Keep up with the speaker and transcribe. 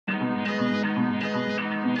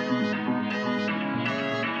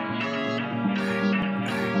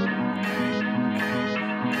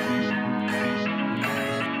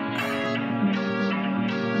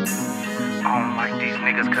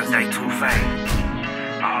niggas cause they two-faced.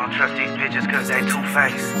 I don't trust these bitches cause they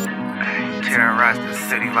two-faced. Terrorize the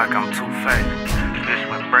city like I'm two-faced. Bitch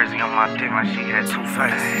went crazy on my dick like she had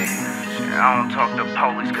two-faced. Shit, I don't talk to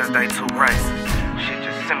police cause they too racist. Shit,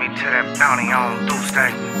 just send me to that bounty, I don't do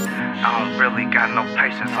statements. I don't really got no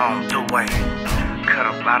patience, I don't do waiting.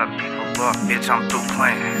 Cut a lot of people off, bitch, I'm through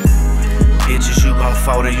playing. Bitches, you gon'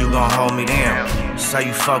 fold it, you gon' hold me down. Say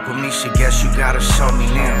you fuck with me, shit, guess you gotta show me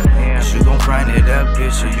now. Cause you gon' run it up,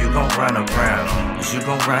 bitch, or you gon' run around. Cause you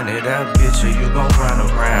gon' run it up, bitch, or you gon' run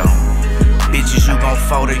around. Bitches, you gon'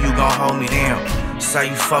 fold it, you gon' hold me down. Say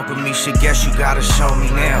you fuck with me, shit, guess you gotta show me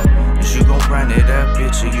now. Cause you gon' run it up,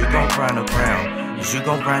 bitch, or you gon' run around. Cause you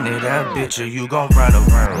gon' run it up, bitch, or you gon' run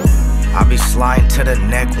around. I be sliding to the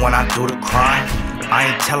neck when I do the crime. I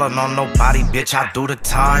ain't tellin' on nobody, bitch, I do the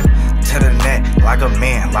time. To the neck, like a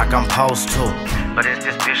man, like I'm supposed to. But is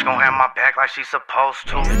this bitch gon' have my back like she supposed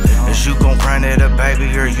to? Is you gon' run it up,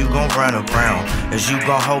 baby, or you gon' run around? Is you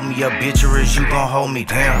gon' hold me up, bitch, or is you gon' hold me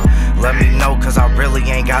down? Let me know, cause I really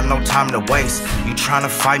ain't got no time to waste. You tryna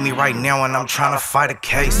fight me right now and I'm tryna fight a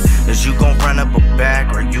case. Is you gon' run up a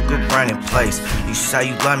bag or you gon' run in place? You say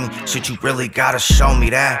you love me, shit, you really gotta show me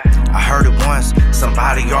that. I heard it once,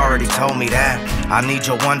 somebody already told me that. I need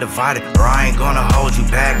your undivided or I ain't gonna hold you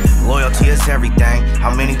back. Loyalty is everything,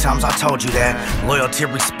 how many times I told you that? Loyalty,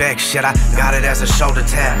 respect, shit, I got it as a shoulder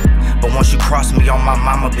tap. But once you cross me on my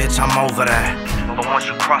mama, bitch, I'm over that. But once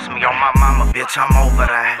you cross me on my mama, bitch, I'm over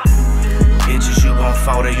that. Bitches, you gon'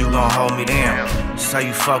 fold it, you gon' hold me down. Say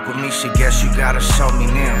you fuck with me, shit, guess you gotta show me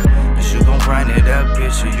now. Cause you gon' run it up,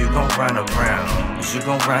 bitch, or you gon' run around. Cause you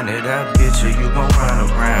gon' run it up, bitch, or you gon' run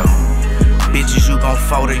around. Bitches, you gon'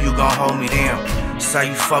 fold it, you gon' hold me down. Say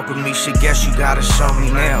you fuck with me, shit, guess you gotta show me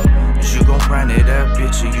now. Cause you gon' run it up,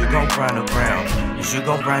 bitch, or you gon' run around. Cause you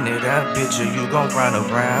gon' run it up, bitch, or you gon' run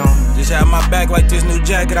around. Just have my back like this new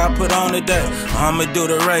jacket I put on today. I'ma do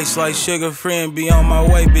the race like sugar free and be on my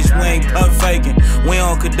way, bitch. We ain't pump faking, we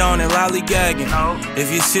don't condone and lollygagging.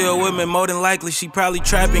 If you still with me, more than likely she probably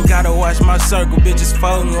trapping. Gotta watch my circle, bitches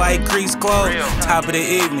folding like crease clothes. Top of the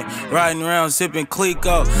evening, riding around sipping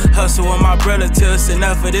Clico. Hustle with my brother till it's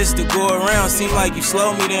enough of this to go around. Seem like you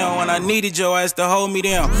slowed me down when I needed your ass to hold me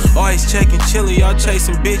down. Always checking chilly, y'all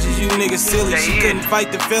chasing bitches, you niggas silly. She couldn't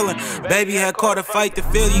fight the feeling, baby had caught a fight to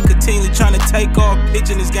feel. You continually trying to take off,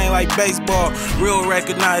 pitching this game like baseball. Real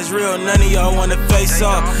recognize real, none of y'all wanna face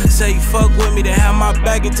off. Say you fuck with me to have my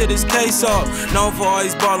back into this case off. Known for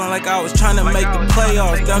always ballin' like I was trying to make the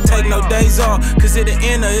playoffs. Don't take no days off, cause at the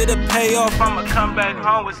end of it'll pay off. I'ma come back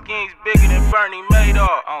home with schemes bigger than Bernie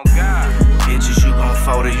Madoff. Oh God. Bitches, you gon'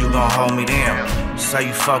 fold it, you gon' hold me down. Say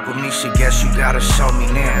you fuck with me, shit, guess you gotta show me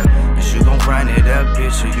now. Cause you gon' run it up,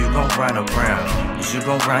 bitch, or you gon' run around. Cause you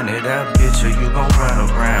gon' run it up, bitch, or you gon' run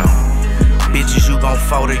around. Bitches, you gon'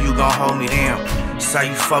 fold it, you gon' hold me down. Say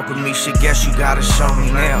you fuck with me, shit, guess you gotta show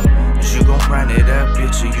me now. Cause you gon' run it up,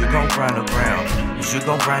 bitch, or you gon' run around. Cause you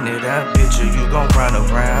gon' run it up, bitch, or you gon' run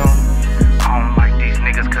around. I don't like these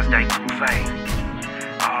niggas cause they two-faced.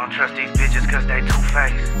 I don't trust these bitches cause they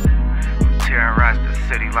two-faced. Terrorize the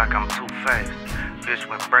city like I'm two-faced. Bitch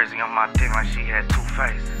went crazy on my dick like she had two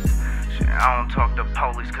faces. Shit, I don't talk to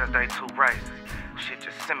police cause they too racist. Shit,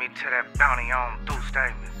 just send me to that bounty, I don't do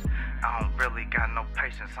statements. I don't really got no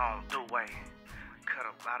patience, I don't do waiting. Cut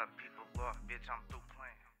a lot of people off, bitch, I'm through playing.